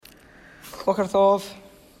Boker Tov.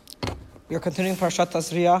 We are continuing Parashat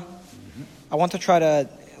Tazria. I want to try to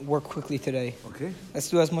work quickly today. Okay. Let's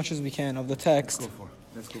do as much as we can of the text.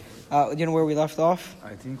 Let's go for it. You know where we left off?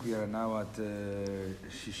 I think we are now at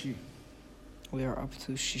Shishi. We are up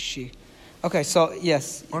to Shishi. Okay, so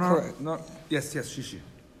yes. Yes, Shishi.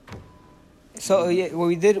 So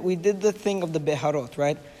we did the thing of the Beharot,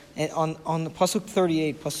 right? And on the Pasuk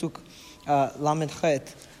 38, Pasuk Lamed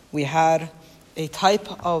Chet, we had a type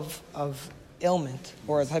of ailment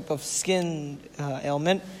or a type of skin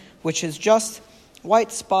ailment, which is just white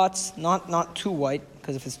spots, not too white,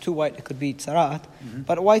 because if it's too white, it could be tzarat,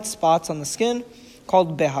 but white spots on the skin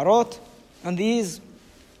called beharot. And these,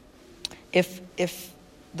 if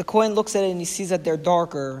the Kohen looks at it and he sees that they're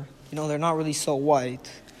darker, they're not really so white,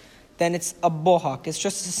 then it's a bohak. It's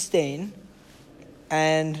just a stain,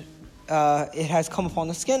 and it has come upon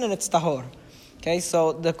the skin, and it's tahor. Okay,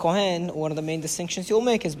 so the Kohen, one of the main distinctions he'll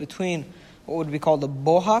make is between what would be called a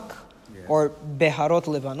bohak, or beharot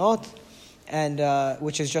levanot, and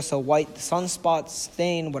which is just a white sunspot,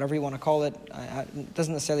 stain, whatever you want to call it. It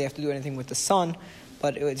doesn't necessarily have to do anything with the sun,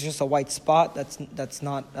 but it's just a white spot that's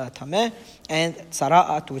not tameh. And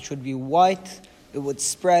tzara'at, which would be white, it would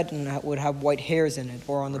spread and would have white hairs in it,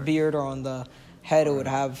 or on the beard or on the head, it would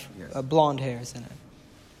have blonde hairs in it.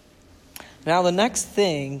 Now the next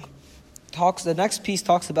piece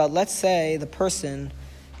talks about, let's say the person,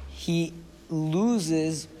 he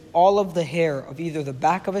loses all of the hair of either the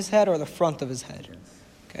back of his head or the front of his head.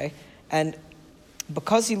 Okay? And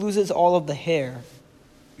because he loses all of the hair,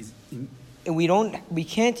 we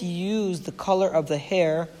can't use the color of the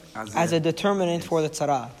hair as a determinant for the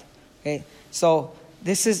tzarat. Okay? So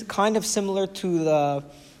this is kind of similar to the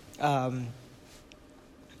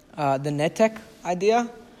netek idea.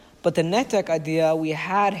 But the netek idea, we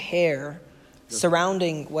had hair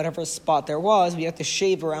surrounding whatever spot there was. We had to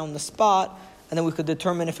shave around the spot, and then we could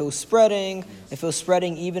determine if it was spreading. If it was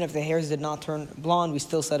spreading, even if the hairs did not turn blonde, we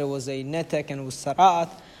still said it was a netek and it was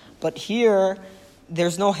sarat. But here,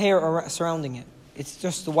 there's no hair surrounding it. It's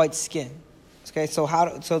just the white skin. Okay, so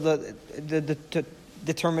the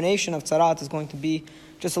determination of sarat is going to be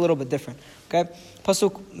just a little bit different. Okay,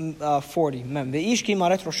 Pasuk 40.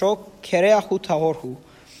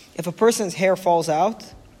 If a person's hair falls out,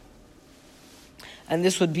 and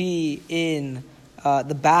this would be in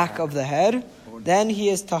the back of the head, then he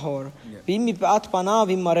is tahor. And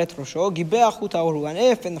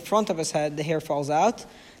if in the front of his head the hair falls out,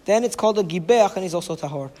 then it's called a gibeach, and he's also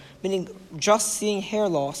tahor. Meaning, just seeing hair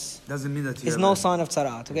loss doesn't mean that is no sign of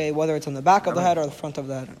tzarat. Okay, whether it's on the back of the head or the front of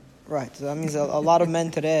the head. Right. So that means a lot of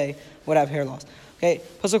men today would have hair loss. Okay,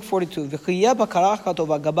 Pasuk 42.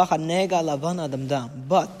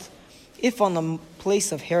 But if on the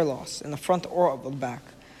place of hair loss, in the front or of the back,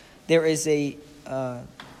 there is an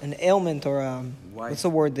ailment or what's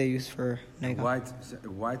the word they use for nega?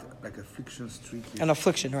 White, like affliction, streaky. An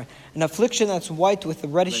affliction, right? An affliction that's white with a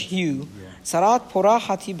reddish hue.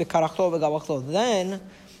 Then,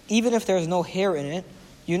 even if there's no hair in it,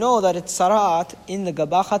 you know that it's sarat in the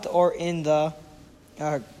gabachat or in the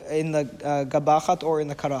gabachat or in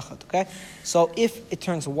the karachat. Okay, so if it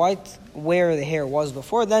turns white where the hair was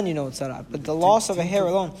before, then you know it's sarat. But the loss of a hair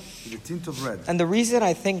alone, the tint of red. And the reason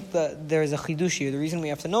I think that there is a chidush here, the reason we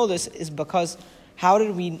have to know this is because how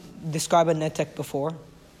did we describe a netek before?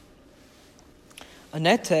 A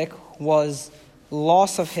netek was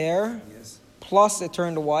loss of hair, plus it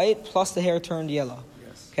turned white, plus the hair turned yellow.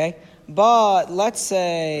 Okay. But let's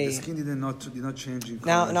say the skin did not change in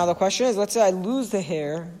color. Now the question is, let's say I lose the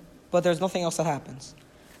hair, but there's nothing else that happens.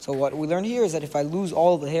 So what we learn here is that if I lose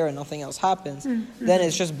all of the hair and nothing else happens, then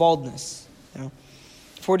it's just baldness.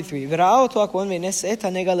 43. The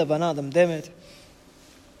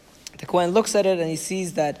Kohen looks at it and he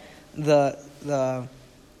sees that the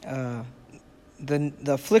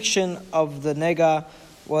affliction of the nega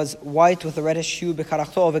was white with a reddish hue, or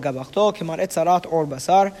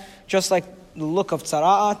basar, just like the look of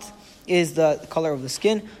tzara'at is the color of the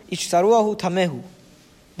skin. Each tzaruahu tamehu.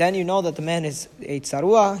 Then you know that the man is a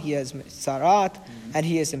tzarua, he has tzara'at, and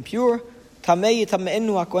he is impure.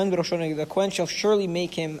 The Kohen shall surely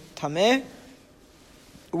make him tameh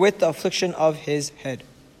with the affliction of his head.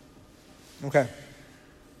 Okay.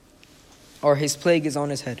 Or his plague is on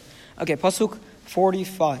his head. Okay, Pasuk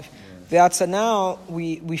 45. So now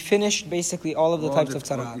we finished basically all of the types of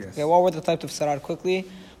tzarat. Okay, what were the types of tzarat quickly?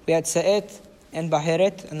 We had se'et and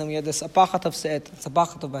baheret, and then we had the sapachat of se'et,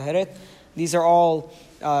 sapachat of baheret. These are all,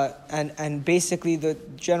 and basically the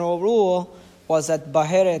general rule was that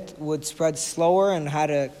baheret would spread slower and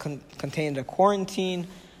had contained a quarantine,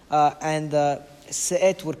 and the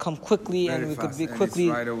se'et would come quickly, Very and we could fast, be and quickly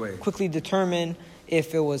it's right away. quickly determine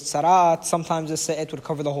if it was sarat. Sometimes the se'et would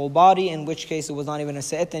cover the whole body, in which case it was not even a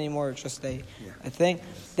se'et anymore, it's just a thing.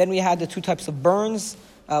 Then we had the two types of burns.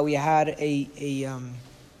 We had a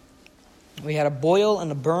boil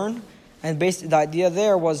and a burn, and basically the idea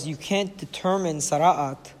there was you can't determine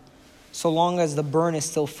sara'at so long as the burn is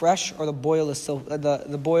still fresh, or the boil is still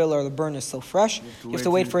the boil or the burn is still fresh. You have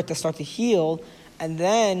to wait for it to start to heal, and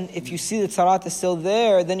then if you see the tzaraat is still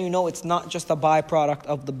there, then you know it's not just a byproduct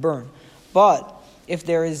of the burn. But if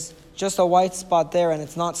there is just a white spot there and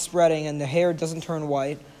it's not spreading and the hair doesn't turn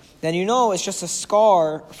white, then you know it's just a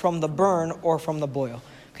scar from the burn or from the boil.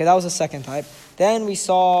 Okay, that was the second type. Then we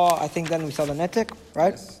saw the netek,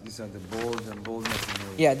 right? Yes, these are the baldness.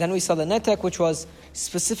 Yeah, then we saw the netek, which was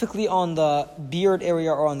specifically on the beard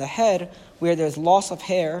area or on the head, where there's loss of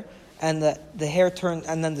hair, and the hair turns,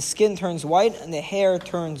 and then the skin turns white, and the hair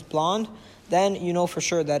turns blonde. Then you know for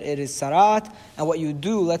sure that it is sarat. And what you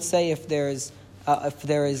do, let's say if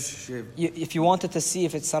you wanted to see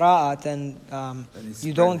if it's sarat, then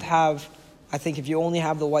you don't have. I think if you only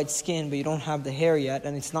have the white skin, but you don't have the hair yet,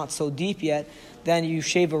 and it's not so deep yet, then you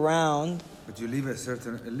shave around. But you leave a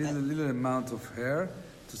little amount of hair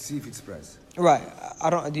to see if it spreads. Right. I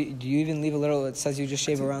don't. Do you even leave a little? It says you just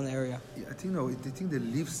shave around the area. Yeah, I think no. I think they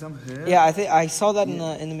leave some hair. Yeah, I saw that in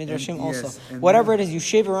the midrashim also. Yes, whatever it is, you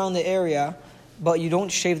shave around the area, but you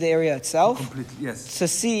don't shave the area itself. Completely. Yes. To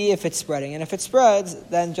see if it's spreading, and if it spreads,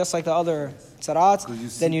 then just like the other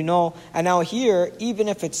tzarats, then you know. And now here, even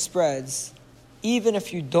if it spreads, even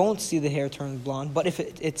if you don't see the hair turn blonde, but if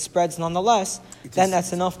it spreads nonetheless, then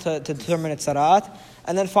that's enough to determine it's sarat.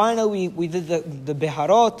 And then finally, we did the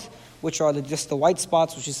beharot, which are just the white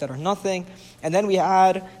spots, which you said are nothing. And then we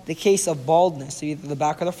had the case of baldness, either the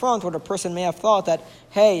back or the front, where the person may have thought that,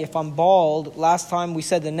 hey, if I'm bald, last time we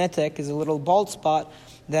said the netek is a little bald spot,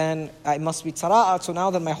 then it must be tzara'at. So now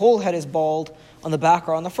that my whole head is bald, on the back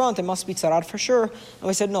or on the front, it must be tzara'at for sure. And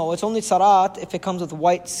we said, no, it's only tzara'at if it comes with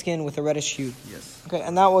white skin with a reddish hue. Yes. Okay,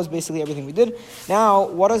 and that was basically everything we did. Now,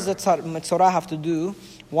 what does the Metzora have to do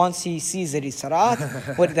once he sees that he's tzara'at?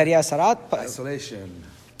 That he has tzara'at? Isolation.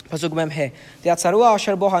 Pasuk Mem He.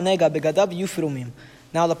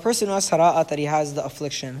 Now the person who has tzara'at, that he has the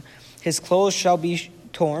affliction, his clothes shall be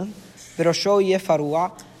torn,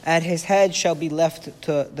 and his head shall be left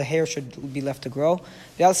to, the hair should be left to grow.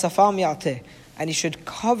 And he should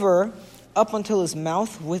cover up until his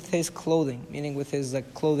mouth with his clothing, meaning with his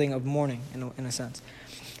clothing of mourning, in a sense.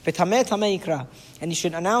 And he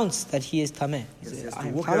should announce that he is tameh. I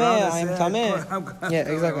am tameh. Yeah,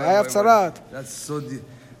 exactly. I have tzara'at. That's so deep.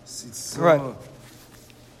 It's so... Right.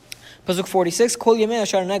 Pasuk 46, Kol yemei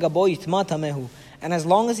asher nega bo yitma tamehu. And as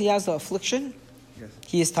long as he has the affliction,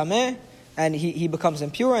 he is tameh, and he becomes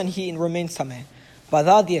impure, and he remains tameh.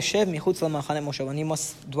 Badad yeshev michutz lamachaneh moshav. And he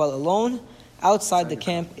must dwell alone. Outside the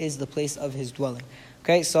camp is the place of his dwelling.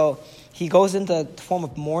 Okay, so he goes into the form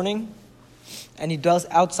of mourning, and he dwells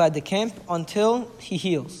outside the camp until he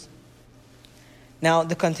heals. Now,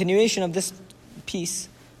 the continuation of this piece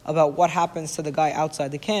about what happens to the guy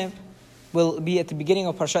outside the camp will be at the beginning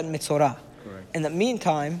of Parshat Metzora. In the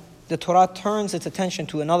meantime, the Torah turns its attention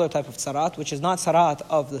to another type of tzarat, which is not tzarat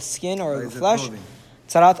of the skin or the flesh,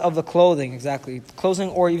 tzarat of the clothing, exactly. Clothing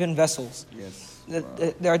or even vessels. Yes.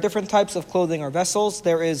 There are different types of clothing or vessels.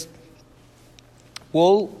 There is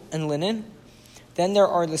wool and linen. Then there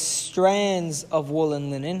are the strands of wool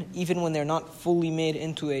and linen, even when they're not fully made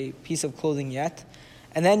into a piece of clothing yet.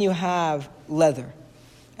 And then you have leather.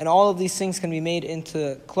 And all of these things can be made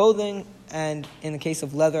into clothing, and in the case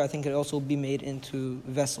of leather, I think it could also be made into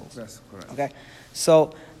vessels. That's correct. Okay?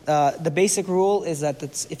 So the basic rule is that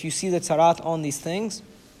if you see the tzarat on these things,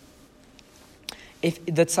 if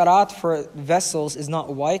the tzarat for vessels is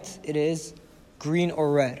not white, it is green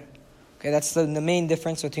or red. Okay, that's the main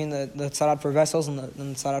difference between the tzarat for vessels and the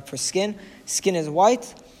tzarat for skin. Skin is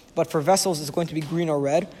white, but for vessels it's going to be green or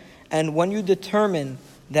red. And when you determine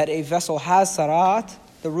that a vessel has tzarat,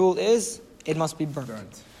 the rule is it must be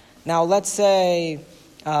burnt. Now let's say,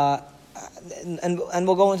 and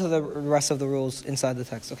we'll go into the rest of the rules inside the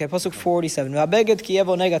text. Okay, Pasuk 47.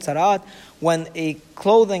 When a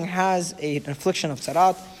clothing has an affliction of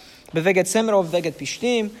tzarat,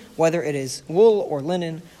 whether it is wool or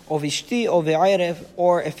linen, or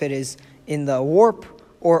if it is in the warp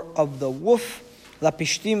or of the woof,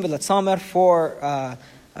 for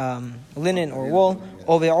linen or wool,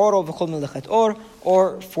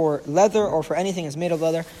 or for leather, or for anything that's made of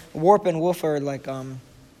leather. Warp and woof are like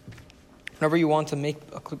whenever you want to make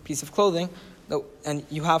a piece of clothing, and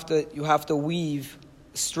you have to weave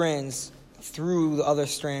strands through the other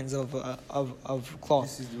strands of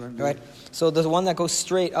cloth. This is the one Right? So the one that goes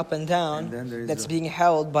straight up and down, And then there is that's the- being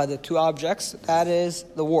held by the two objects, that is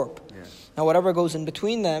the warp. Yeah. Now whatever goes in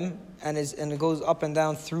between them and it goes up and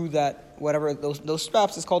down through that, whatever those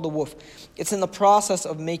straps, is called the woof. It's in the process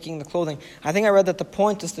of making the clothing. I think I read that the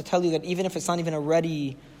point is to tell you that even if it's not even a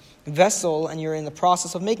ready vessel and you're in the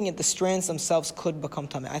process of making it, the strands themselves could become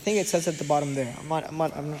tameh. I think it says at the bottom there. I'm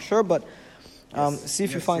not sure, but see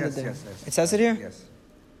if you find it there. Yes. It says it here? Yes,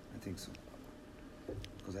 I think so.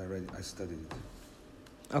 Because I studied it.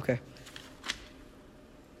 Okay.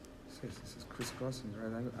 It says crisscross and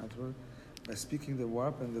right outward. By speaking the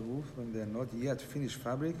warp and the woof when they are not yet finished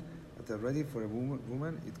fabric, but are ready for a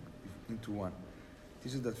woman into one.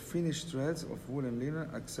 Teaches that finished threads of wool and linen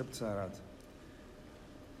accept sarat.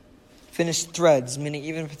 Finished threads, meaning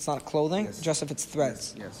even if it's not clothing, Yes. just if it's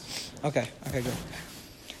threads. Yes. Okay, good.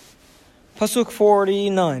 Pasuk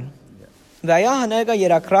 49. Yeah.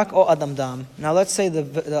 Now let's say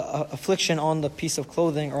the affliction on the piece of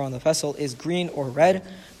clothing or on the vessel is green or red.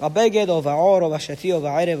 Then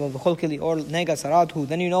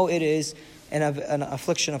you know it is an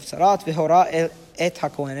affliction of tzarat,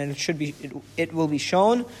 and it will be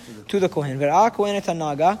shown to the kohen.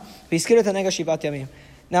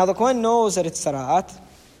 Now the kohen knows that it's tzarat,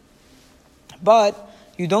 but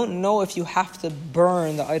you don't know if you have to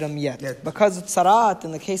burn the item yet. Because tzarat,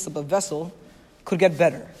 in the case of a vessel, could get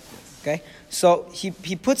better. Okay? So he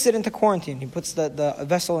puts it into quarantine. He puts the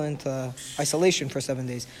vessel into isolation for 7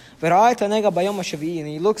 days. And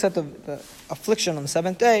he looks at the affliction on the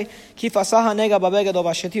seventh day.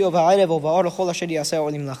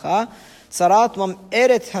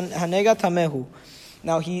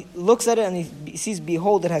 Now he looks at it and he sees,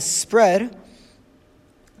 behold, it has spread.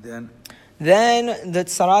 Then the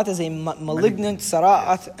tzarat is a malignant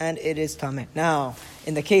tzarat, and it is tameh. Now,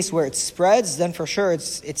 in the case where it spreads, then for sure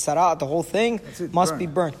it's tzarat. The whole thing must be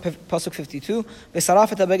burnt. Pasuk 52.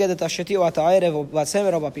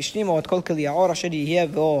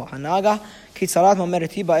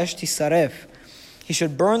 He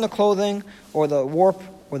should burn the clothing, or the warp,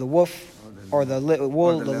 or the woof, or the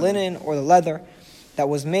wool, the linen, or the leather that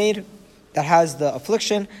was made, that has the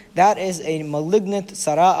affliction. That is a malignant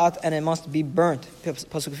sara'at, and it must be burnt.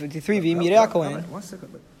 Pasuk 53, V'mirei kohen. 1 second,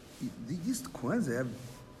 but these Kohens, they have,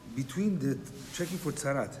 between the checking for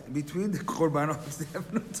tzarat, between the korbanos, they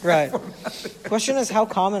have no time. Right. For nothing. Question is, how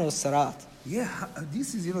common was sarat? Yeah,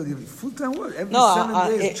 this is, the full-time work. Every No,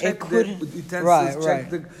 7 days, check it could, the utensils, right.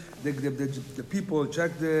 check the people,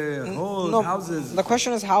 check the whole houses. The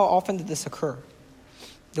question is, how often did this occur?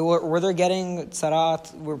 Were they getting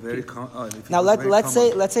tzarat? Very common. Now let's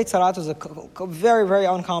say tzarat was a very, very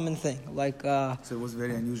uncommon thing. Like so it was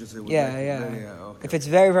very unusual. So it was okay. If it's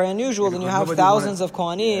very, very unusual, then you have thousands of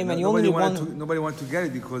kohanim, and you only need one. Nobody wants to get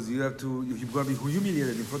it because you've got to be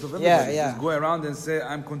humiliated in front of everybody. Just go around and say,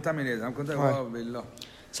 I'm contaminated. Right.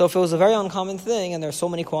 So if it was a very uncommon thing, and there's so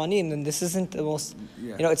many kohanim, then this isn't the most.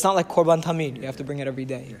 It's not like korban tamid. You have to bring it every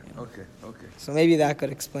day. Yeah. Okay. So maybe that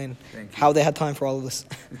could explain how they had time for all of this.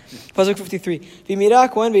 Pasuk 53.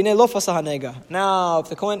 Now, if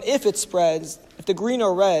the kohen, if it spreads, if the green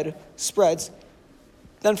or red spreads,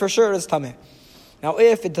 then for sure it's tameh. Now,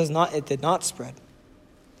 if it does not, it did not spread.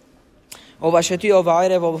 On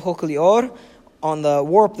the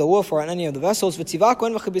warp, the woof, or on any of the vessels, then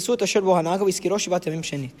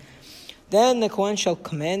the kohen shall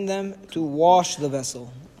command them to wash the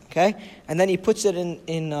vessel. Okay? And then he puts it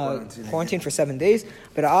in quarantine for 7 days.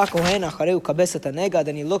 Then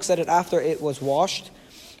he looks at it after it was washed.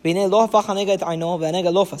 If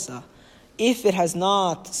it has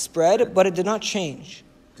not spread, but it did not change.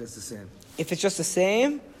 Just the same. If it's just the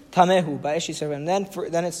same, tamehu,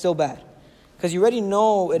 then it's still bad. Because you already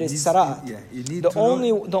know it is tzarat. You need the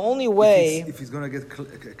only way if it's going to get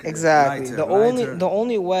exactly lighter, the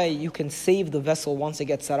only way you can save the vessel once it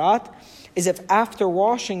gets tzarat is if after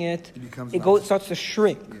washing it starts to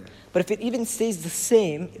shrink. Yeah. But if it even stays the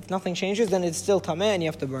same, if nothing changes, then it's still tameh and you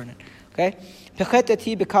have to burn it. Okay?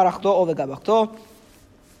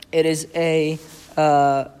 It is a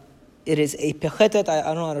pechetet. I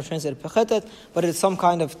don't know how to translate pechetet, but it's some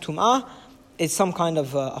kind of tum'ah. It's some kind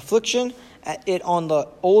of affliction. It on the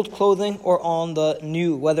old clothing or on the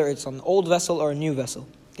new, whether it's on the old vessel or a new vessel.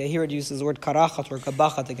 Okay, here it uses the word karachat or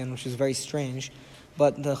kabachat again, which is very strange.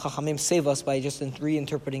 But the Chachamim save us by just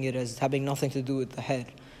reinterpreting it as having nothing to do with the head,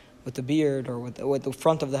 with the beard, or with the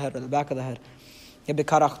front of the head or the back of the head.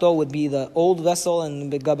 Bekarachto would be the old vessel,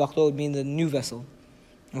 and begabachto would be the new vessel.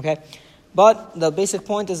 Okay? But the basic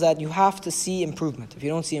point is that you have to see improvement. If you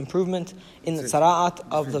don't see improvement in the tzara'at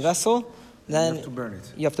of the vessel, then you have to burn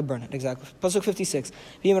it. You have to burn it, exactly. Pasuk 56.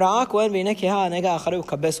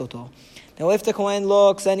 Now if the Kohen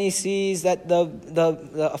looks and he sees that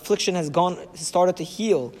the affliction has started to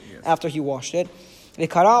heal after he washed it,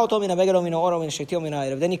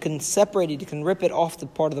 then you can separate it, you can rip it off the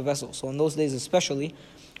part of the vessel. So in those days especially,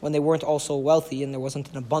 when they weren't also wealthy and there wasn't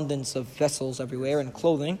an abundance of vessels everywhere and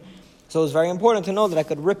clothing, so it was very important to know that I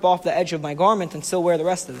could rip off the edge of my garment and still wear the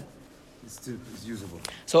rest of it. It's usable.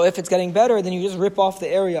 So if it's getting better, then you just rip off the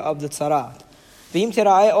area of the tzarat.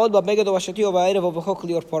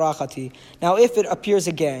 Now if it appears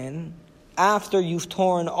again, after you've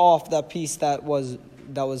torn off that piece that was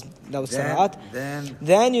tzarat,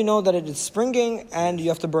 then you know that it is springing and you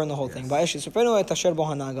have to burn the whole thing.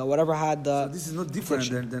 Whatever had the... So this is not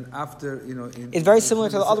different than after, it's very similar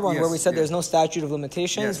to the other one where we said there's no statute of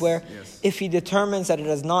limitations, where if he determines that it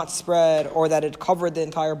has not spread or that it covered the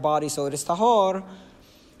entire body, so it is tahor,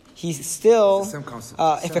 he's still,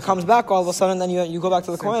 if it comes back all of a sudden, then you go back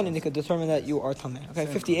to the Kohen and you could determine that you are tameh. Okay,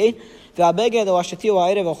 58.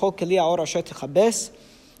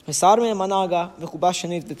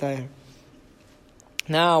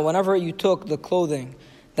 Now, whenever you took the clothing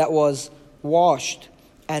that was washed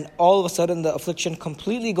and all of a sudden the affliction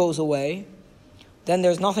completely goes away, then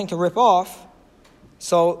there's nothing to rip off.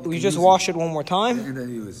 So you just wash it one more time, and then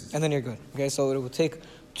you use it. And then you're good. Okay, so it will take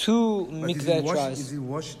 2 mikveh tries. Is it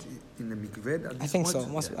washed in the mikveh? I think so.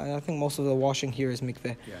 I think most of the washing here is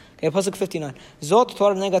mikveh. Okay, pasuk 59. Zot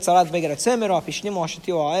Torah nega tzarat beged atzemer apishnim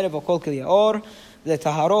washati ha'erev v'kol kli or the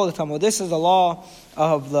taharo the tamod. This is the law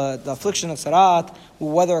of the affliction of tzarat,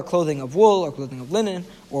 whether a clothing of wool or clothing of linen,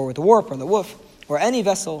 or with the warp or the woof, or any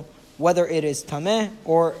vessel, whether it is tameh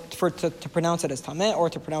or to pronounce it as tameh or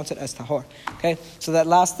to pronounce it as tahor. Okay, so that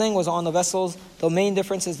last thing was on the vessels. The main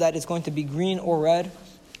difference is that it's going to be green or red.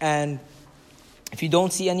 And if you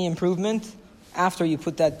don't see any improvement after you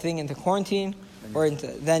put that thing into quarantine,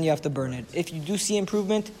 then you have to burn it. If you do see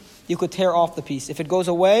improvement, you could tear off the piece. If it goes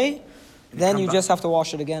away, then you just have to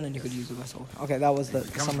wash it again and you could use the vessel. Okay, that was the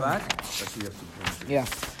summary. Back, that's you have to burn it. Yeah.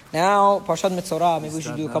 Now, Parshat Metzora, maybe we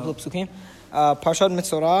should do a couple of psukim. Parshat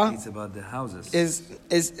Metzora it's about the houses. Is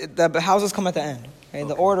the houses come at the end. Okay?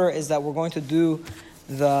 The order is that we're going to do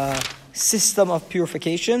the system of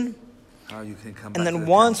purification. You can come and back then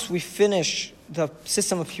once we finish the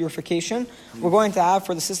system of purification, we're going to have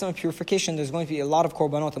for the system of purification, there's going to be a lot of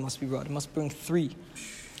korbanot that must be brought. He must bring 3.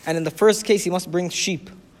 And in the first case, he must bring sheep.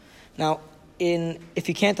 Now, if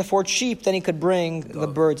he can't afford sheep, then he could bring the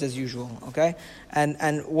birds as usual, okay?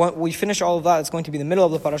 And when we finish all of that, it's going to be the middle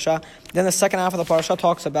of the parasha. Then the second half of the parasha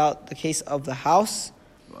talks about the case of the house.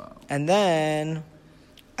 Wow. And then,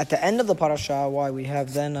 at the end of the parasha, we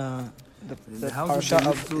have then... the parasha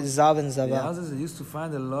of Zav and Zava. The houses used to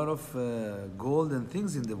find a lot of gold and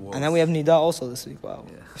things in the walls. And then we have Nida also this week. Wow,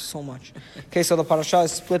 so much. Okay, so the parasha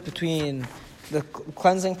is split between the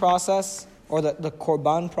cleansing process or the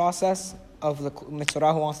korban process of the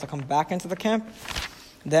Metzora who wants to come back into the camp.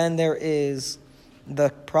 Then there is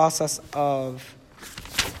the process of,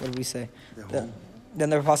 what do we say? Then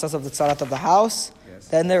the process of the tzarat of the house.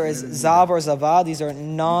 Then there is Zav or Zava. These are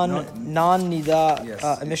non-Nida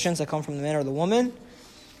emissions that come from the man or the woman.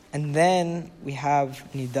 And then we have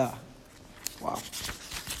Nida. Wow.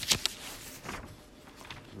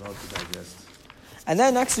 Well to digest. And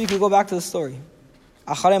then next week we go back to the story.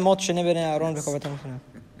 It's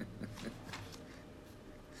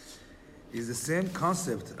the same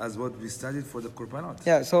concept as what we studied for the korbanot.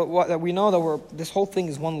 Yeah, so we know that this whole thing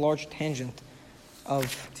is one large tangent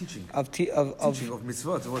of teaching of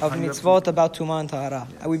mitzvot about Tumah and Tahara.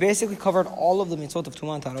 Yes. And we basically covered all of the mitzvot of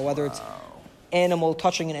Tumah and Tahara, whether it's animal,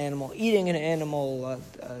 touching an animal, eating an animal,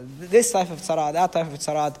 this type of tzarat, that type of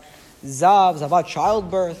tzarat, zavat,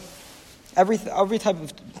 childbirth. Every type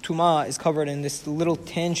of Tumah is covered in this little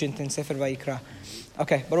tangent in Sefer Vayikra.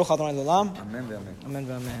 Okay, Baruch Adonai L'Olam. Amen. Amen.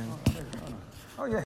 Amen. Oh yeah.